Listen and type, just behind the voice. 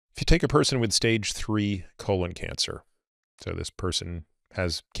If you take a person with stage 3 colon cancer, so this person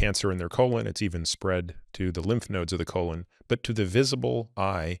has cancer in their colon, it's even spread to the lymph nodes of the colon, but to the visible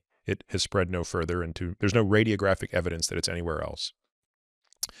eye, it has spread no further, and there's no radiographic evidence that it's anywhere else.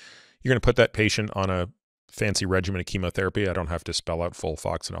 You're going to put that patient on a fancy regimen of chemotherapy. I don't have to spell out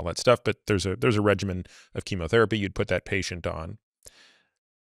FOLFOX and all that stuff, but there's a regimen of chemotherapy you'd put that patient on.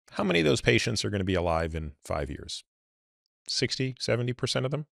 How many of those patients are going to be alive in 5 years? 60, 70%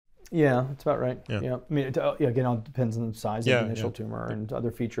 of them? Yeah, that's about right. Yeah. Yeah. I mean, again, it all depends on the size of the initial tumor and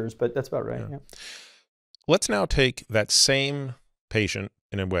other features, but that's about right. Yeah. Let's now take that same patient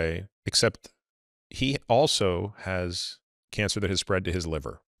in a way, except he also has cancer that has spread to his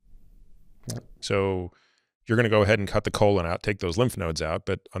liver. Yeah. So you're going to go ahead and cut the colon out, take those lymph nodes out,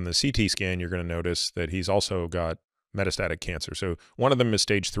 but on the CT scan, you're going to notice that he's also got metastatic cancer. So one of them is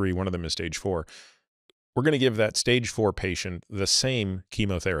stage 3, one of them is stage 4. We're going to give that stage 4 patient the same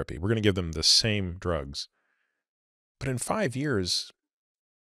chemotherapy. We're going to give them the same drugs. But in 5 years,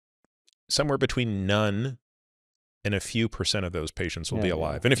 somewhere between none and a few % of those patients will be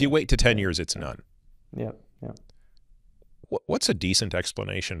alive. And if you wait to 10 years, it's none. Yeah, yeah. What's a decent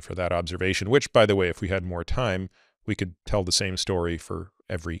explanation for that observation? Which, by the way, if we had more time, we could tell the same story for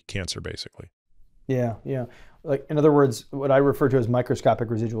every cancer, basically. Yeah, yeah. Like, in other words, what I refer to as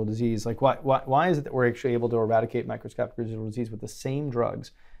microscopic residual disease. Like, why is it that we're actually able to eradicate microscopic residual disease with the same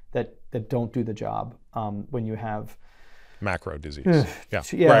drugs that don't do the job when you have macro disease? Yeah.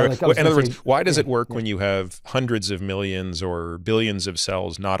 Right. Like in other words, why does it work when you have hundreds of millions or billions of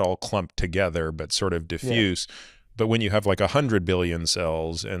cells, not all clumped together, but sort of diffuse? Yeah. But when you have like 100 billion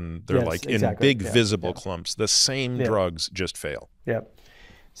cells and they're like in big visible clumps, the same drugs just fail. Yeah.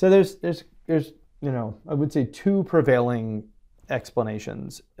 So there's I would say 2 prevailing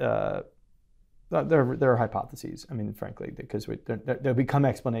explanations. There are hypotheses. I mean, frankly, because they'll become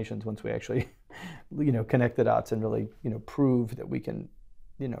explanations once we actually, connect the dots and really, prove that we can,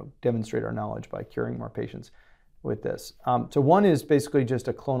 demonstrate our knowledge by curing more patients with this. So one is basically just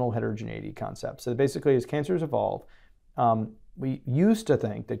a clonal heterogeneity concept. So basically, as cancers evolve, we used to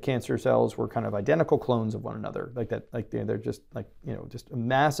think that cancer cells were kind of identical clones of one another, like that, like they're just like, just a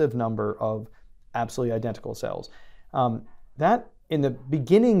massive number of absolutely identical cells. That in the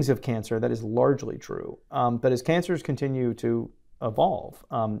beginnings of cancer, that is largely true. But as cancers continue to evolve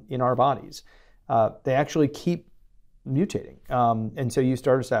in our bodies, they actually keep mutating. And so you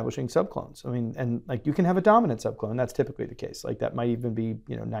start establishing subclones. I mean, and like you can have a dominant subclone. That's typically the case. Like that might even be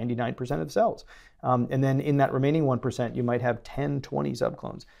 99% of cells. And then in that remaining 1%, you might have 10, 20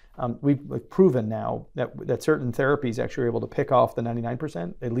 subclones. We've proven now that certain therapies actually are able to pick off the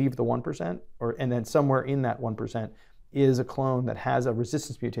 99%. They leave the 1%, and then somewhere in that 1% is a clone that has a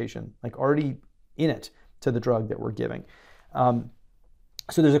resistance mutation, like already in it to the drug that we're giving.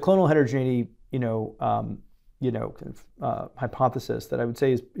 So there's a clonal heterogeneity, hypothesis that I would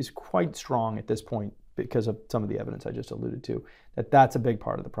say is quite strong at this point because of some of the evidence I just alluded to, that's a big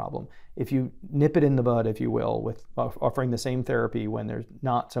part of the problem. If you nip it in the bud, if you will, with offering the same therapy when there's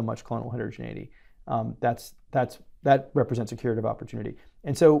not so much clonal heterogeneity, that represents a curative opportunity.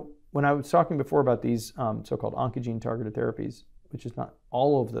 And so when I was talking before about these so-called oncogene targeted therapies, which is not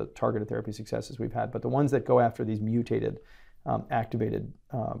all of the targeted therapy successes we've had, but the ones that go after these mutated, activated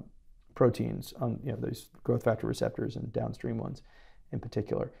proteins on these growth factor receptors and downstream ones in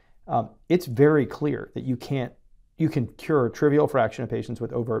particular, it's very clear that you can cure a trivial fraction of patients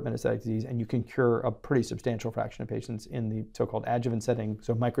with overt metastatic disease, and you can cure a pretty substantial fraction of patients in the so-called adjuvant setting,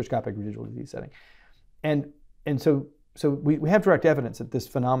 so microscopic residual disease setting. And so we have direct evidence that this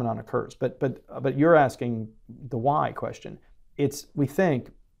phenomenon occurs, but you're asking the why question. We think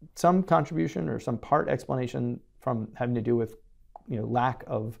some contribution or some part explanation from having to do with lack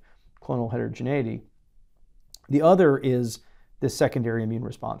of clonal heterogeneity. The other is this secondary immune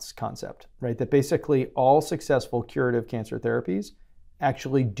response concept, right? That basically all successful curative cancer therapies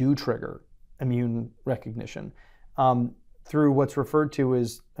actually do trigger immune recognition through what's referred to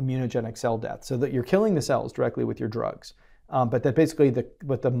as immunogenic cell death, so that you're killing the cells directly with your drugs. But that basically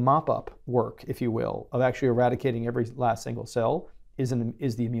the mop-up work, if you will, of actually eradicating every last single cell is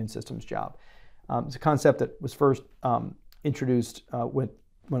the immune system's job. It's a concept that was first introduced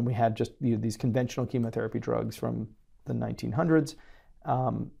when we had just these conventional chemotherapy drugs from the 1900s,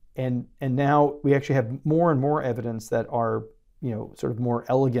 and now we actually have more and more evidence that our sort of more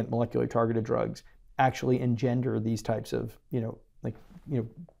elegant molecularly targeted drugs actually engender these types of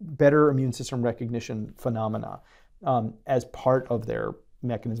better immune system recognition phenomena as part of their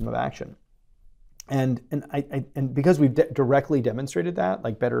mechanism of action. And because we've directly demonstrated that,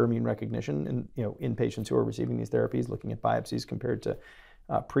 like better immune recognition in patients who are receiving these therapies, looking at biopsies compared to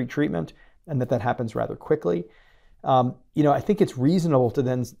pre-treatment, and that happens rather quickly. I think it's reasonable to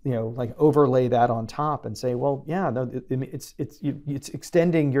then, like overlay that on top and say, well, yeah, no, it's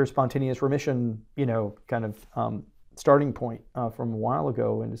extending your spontaneous remission, kind of starting point from a while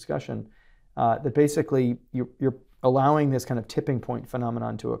ago in discussion, that basically you're allowing this kind of tipping point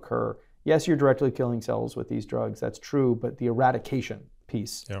phenomenon to occur. Yes, you're directly killing cells with these drugs. That's true, but the eradication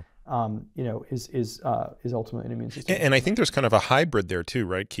piece, Yeah. is ultimately an immune system. And I think there's kind of a hybrid there too,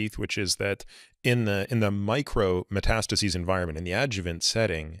 right, Keith? Which is that in the micro metastases environment, in the adjuvant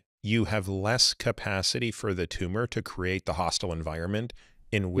setting, you have less capacity for the tumor to create the hostile environment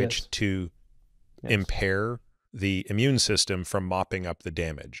in which to impair the immune system from mopping up the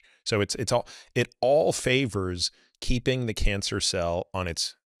damage. So it all favors keeping the cancer cell on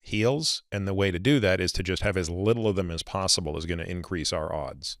its heels, and the way to do that is to just have as little of them as possible is going to increase our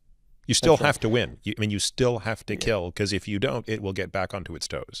odds. You still have to win. You still have to kill, because if you don't, it will get back onto its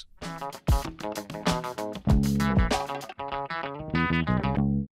toes.